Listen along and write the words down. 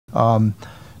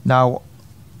Now,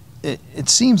 it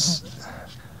seems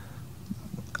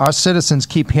our citizens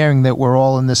keep hearing that we're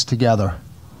all in this together.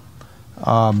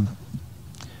 And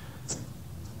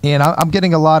I'm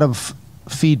getting a lot of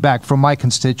feedback from my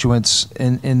constituents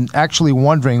and actually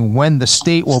wondering when the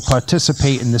state will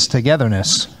participate in this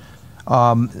togetherness.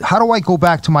 How do I go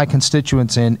back to my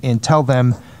constituents and tell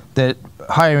them that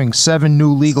hiring 7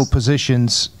 new legal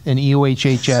positions in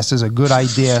EOHHS is a good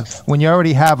idea when you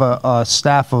already have a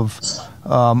staff of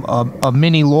a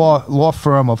mini law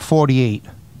firm of 48?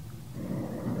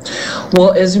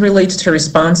 Well, as it relates to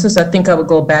responses, I think I would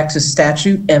go back to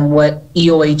statute and what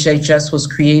EOHHS was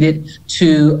created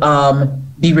to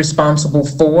be responsible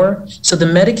for. So the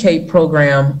Medicaid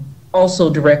program also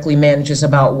directly manages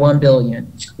about $1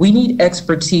 billion. We need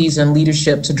expertise and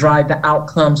leadership to drive the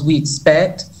outcomes we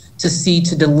expect to see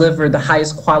to deliver the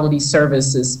highest quality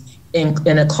services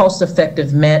in a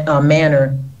cost-effective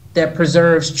manner that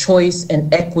preserves choice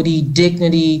and equity,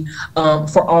 dignity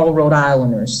for all Rhode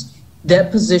Islanders.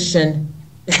 That position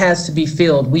has to be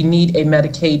filled. We need a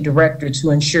Medicaid director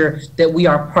to ensure that we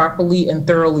are properly and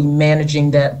thoroughly managing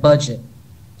that budget.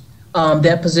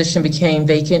 That position became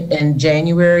vacant in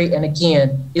January, and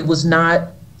again, it was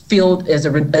not filled as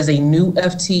a new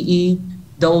FTE.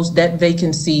 That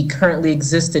vacancy currently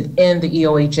existed in the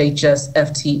EOHHS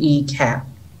FTE cap.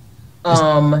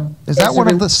 Is that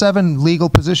one of the 7 legal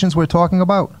positions we're talking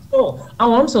about? Oh,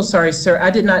 I'm so sorry, sir. I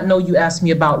did not know you asked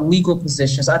me about legal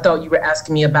positions. I thought you were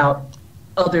asking me about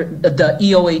the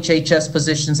EOHHS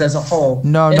positions as a whole.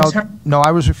 No,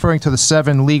 I was referring to the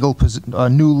 7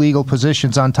 new legal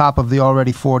positions on top of the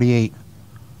already 48.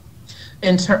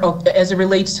 As it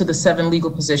relates to the 7 legal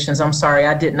positions, I'm sorry,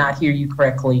 I did not hear you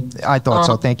correctly. I thought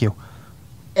so. Thank you.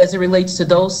 As it relates to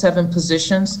those 7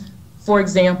 positions, for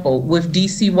example, with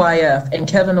DCYF, and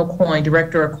Kevin Aucoin,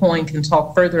 Director Aucoin, can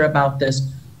talk further about this,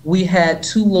 we had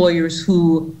 2 lawyers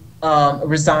who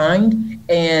resigned,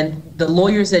 and the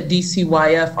lawyers at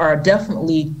DCYF are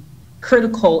definitely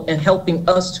critical in helping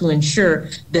us to ensure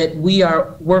that we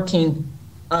are working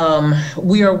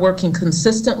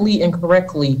consistently and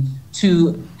correctly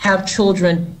to have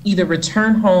children either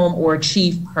return home or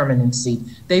achieve permanency.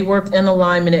 They work in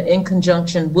alignment and in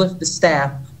conjunction with the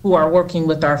staff who are working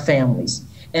with our families.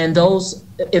 And those,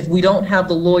 if we don't have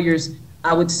the lawyers,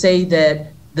 I would say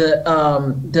that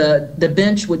the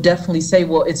bench would definitely say,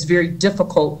 well, it's very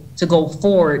difficult to go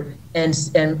forward and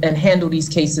handle these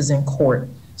cases in court.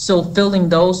 So filling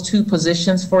those 2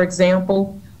 positions, for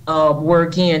example, were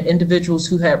again individuals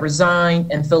who had resigned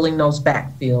and filling those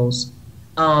backfills.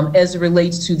 As it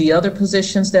relates to the other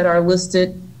positions that are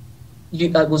listed,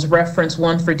 was referenced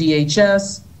one for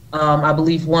DHS, I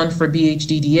believe one for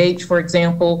BHDDH, for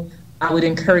example. I would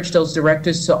encourage those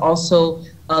directors to also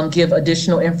give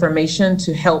additional information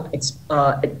to help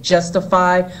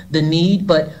justify the need.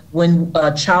 But when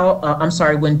child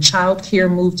care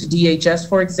moved to DHS,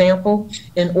 for example,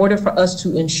 in order for us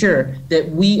to ensure that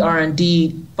we are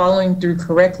indeed following through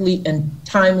correctly and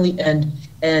timely and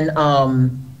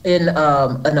in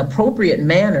an appropriate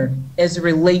manner as it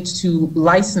relates to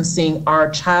licensing our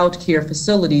child care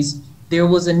facilities, there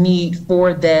was a need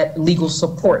for that legal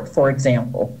support, for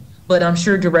example. But I'm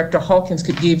sure Director Hawkins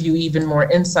could give you even more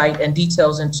insight and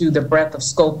details into the breadth of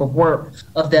scope of work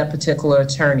of that particular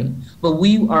attorney. But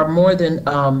we are more than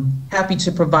happy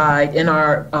to provide in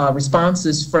our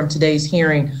responses from today's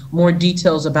hearing more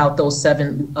details about those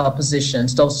 7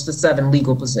 positions, the 7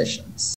 legal positions.